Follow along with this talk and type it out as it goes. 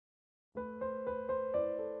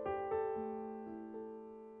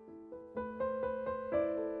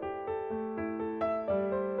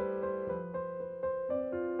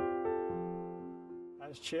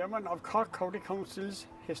As Chairman of Cork County Council's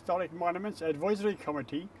Historic Monuments Advisory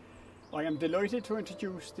Committee, I am delighted to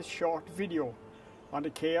introduce this short video on the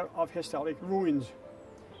care of historic ruins.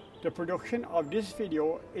 The production of this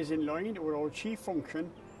video is in line with our chief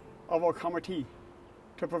function of our committee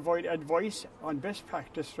to provide advice on best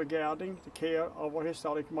practice regarding the care of our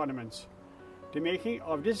historic monuments. The making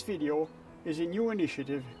of this video is a new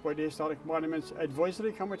initiative by the Historic Monuments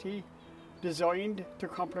Advisory Committee designed to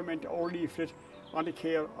complement our leaflet on the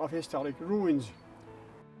care of historic ruins.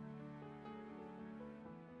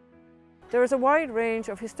 There is a wide range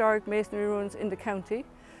of historic masonry ruins in the county,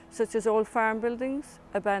 such as old farm buildings,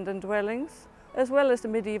 abandoned dwellings, as well as the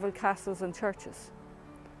medieval castles and churches.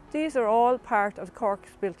 These are all part of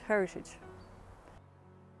Cork's built heritage.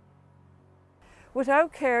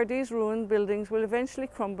 Without care, these ruined buildings will eventually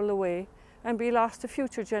crumble away and be lost to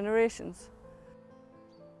future generations.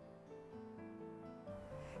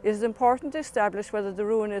 It is important to establish whether the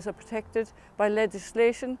ruin is protected by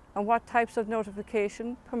legislation and what types of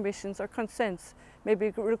notification, permissions or consents may be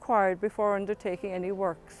required before undertaking any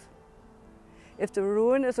works. If the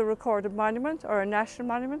ruin is a recorded monument or a national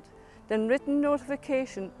monument, then written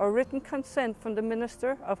notification or written consent from the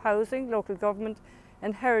Minister of Housing, Local Government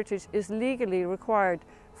and Heritage is legally required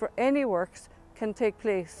for any works can take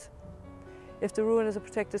place. If the ruin is a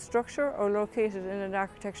protected structure or located in an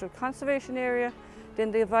architectural conservation area, then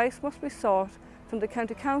the advice must be sought from the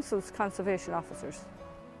County Council's conservation officers.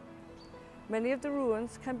 Many of the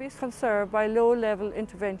ruins can be conserved by low-level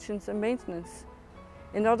interventions and maintenance.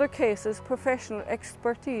 In other cases, professional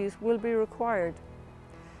expertise will be required.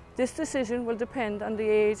 This decision will depend on the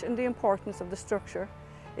age and the importance of the structure,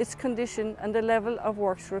 its condition and the level of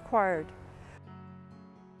works required.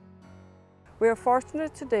 We are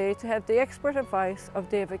fortunate today to have the expert advice of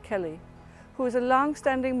David Kelly, who is a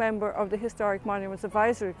long-standing member of the Historic Monuments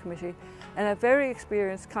Advisory Committee and a very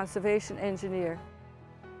experienced conservation engineer.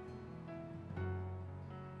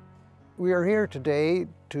 We are here today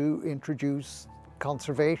to introduce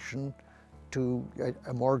conservation to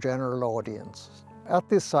a more general audience. At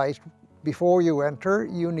this site, before you enter,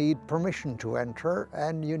 you need permission to enter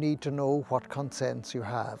and you need to know what consents you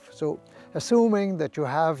have. So, assuming that you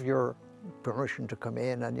have your permission to come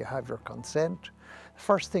in and you have your consent, the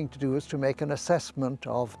first thing to do is to make an assessment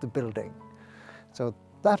of the building. So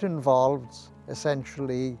that involves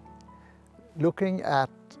essentially looking at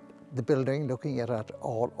the building, looking at it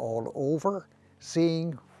all over,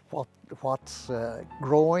 seeing what's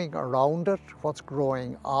growing around it, what's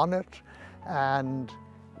growing on it, and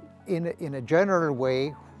in a general way,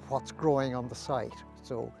 what's growing on the site.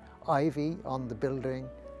 So ivy on the building,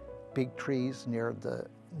 big trees near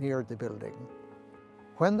the building.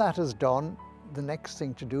 When that is done, the next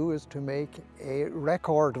thing to do is to make a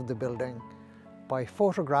record of the building by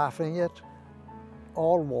photographing it,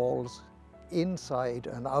 all walls, inside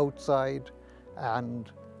and outside, and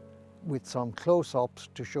with some close-ups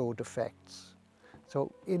to show defects. So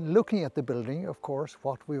in looking at the building, of course,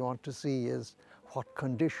 what we want to see is what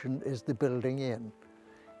condition is the building in.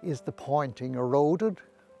 Is the pointing eroded?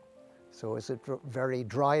 So is it very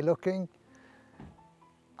dry looking?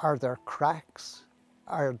 Are there cracks?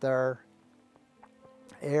 Are there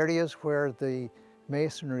areas where the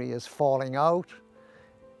masonry is falling out,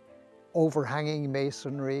 overhanging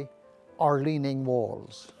masonry, or leaning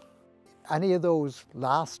walls? Any of those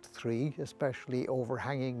last three, especially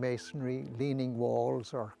overhanging masonry, leaning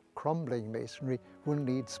walls, or crumbling masonry, will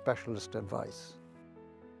need specialist advice.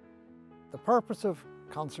 The purpose of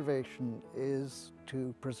conservation is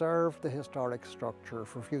to preserve the historic structure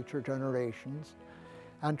for future generations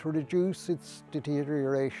and to reduce its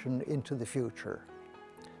deterioration into the future.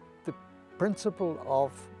 The principle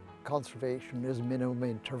of conservation is minimum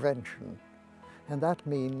intervention, and that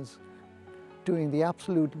means doing the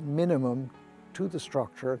absolute minimum to the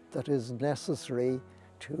structure that is necessary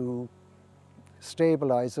to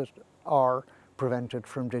stabilize it or prevent it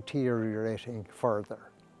from deteriorating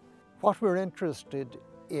further. What we're interested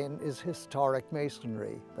in is historic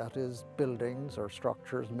masonry, that is buildings or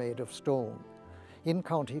structures made of stone. In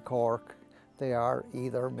County Cork, they are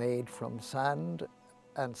either made from sand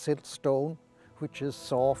and siltstone, which is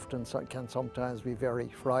soft and can sometimes be very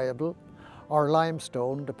friable, or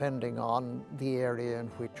limestone, depending on the area in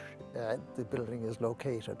which the building is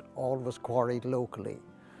located, always quarried locally.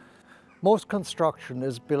 Most construction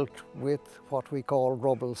is built with what we call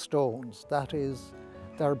rubble stones. That is,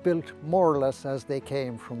 they're built more or less as they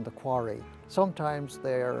came from the quarry. Sometimes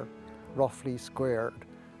they're roughly squared.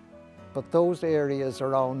 But those areas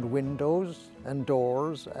around windows and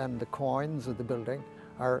doors and the coins of the building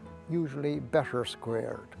are usually better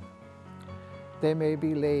squared. They may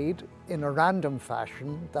be laid in a random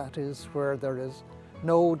fashion, that is where there is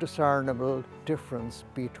no discernible difference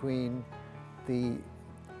between the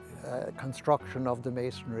construction of the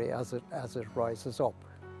masonry as it rises up.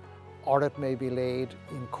 Or it may be laid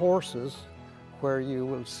in courses where you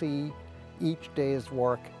will see each day's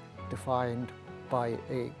work defined by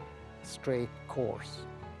a straight course.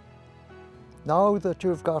 Now that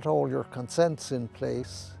you've got all your consents in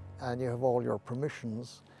place and you have all your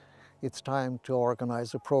permissions, it's time to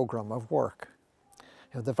organise a programme of work.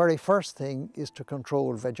 Now, the very first thing is to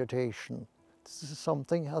control vegetation. This is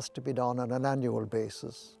something that has to be done on an annual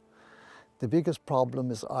basis. The biggest problem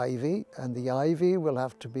is ivy, and the ivy will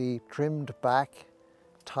have to be trimmed back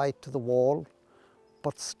tight to the wall,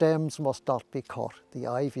 but stems must not be cut. The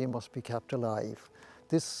ivy must be kept alive.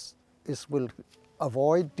 This will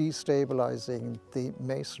avoid destabilising the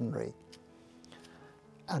masonry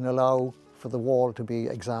and allow for the wall to be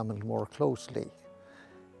examined more closely.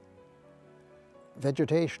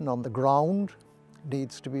 Vegetation on the ground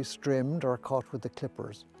needs to be trimmed or cut with the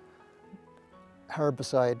clippers.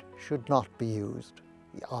 Herbicide should not be used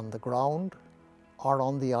on the ground or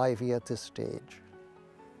on the ivy at this stage.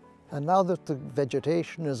 And now that the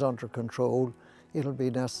vegetation is under control, it'll be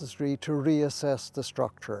necessary to reassess the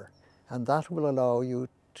structure, and that will allow you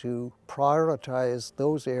to prioritise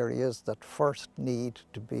those areas that first need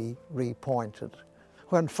to be repointed.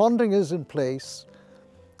 When funding is in place,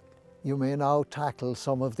 you may now tackle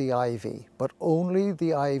some of the ivy, but only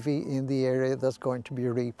the ivy in the area that's going to be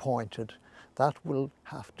repointed. That will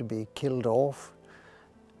have to be killed off,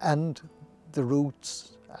 and the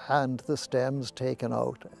roots and the stems taken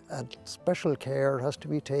out. And special care has to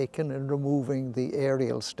be taken in removing the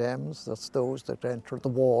aerial stems, that's those that enter the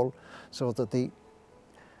wall, so that the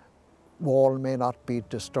wall may not be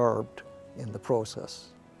disturbed in the process.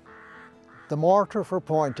 The mortar for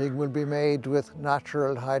pointing will be made with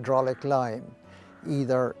natural hydraulic lime,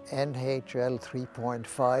 either NHL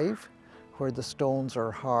 3.5, where the stones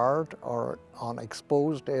are hard or on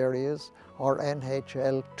exposed areas, or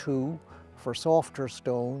NHL 2 for softer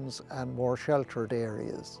stones and more sheltered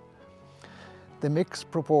areas. The mix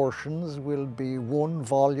proportions will be 1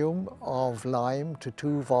 volume of lime to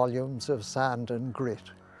 2 volumes of sand and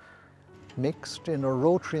grit, mixed in a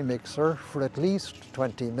rotary mixer for at least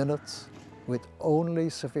 20 minutes with only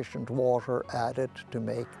sufficient water added to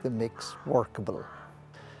make the mix workable.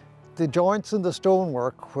 The joints in the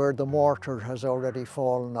stonework where the mortar has already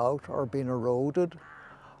fallen out or been eroded,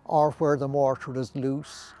 or where the mortar is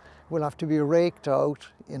loose, will have to be raked out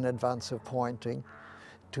in advance of pointing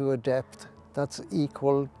to a depth that's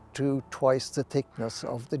equal to twice the thickness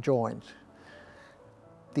of the joint.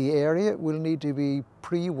 The area will need to be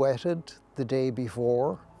pre-wetted the day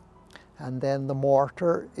before, and then the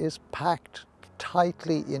mortar is packed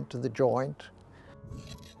tightly into the joint.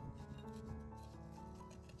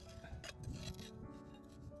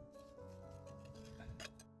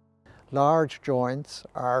 Large joints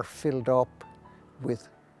are filled up with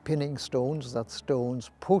pinning stones, that's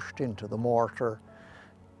stones pushed into the mortar.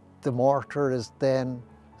 The mortar is then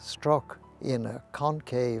struck in a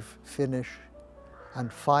concave finish,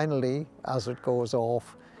 and finally, as it goes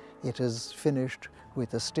off, it is finished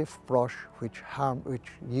with a stiff brush which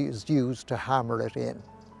is used to hammer it in.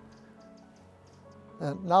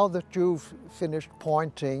 And now that you've finished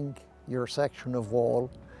pointing your section of wall,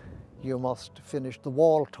 you must finish the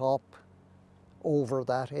wall top over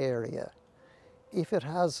that area. If it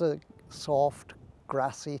has a soft,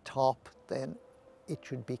 grassy top, then it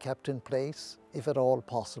should be kept in place, if at all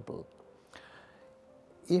possible.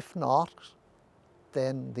 If not,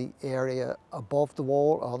 then the area above the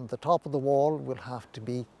wall, on the top of the wall, will have to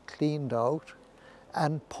be cleaned out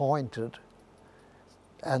and pointed,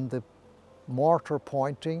 and the mortar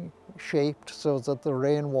pointing shaped so that the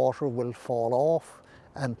rainwater will fall off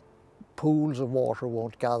and pools of water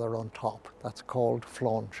won't gather on top. That's called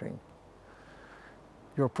flaunching.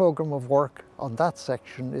 Your programme of work on that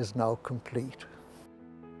section is now complete.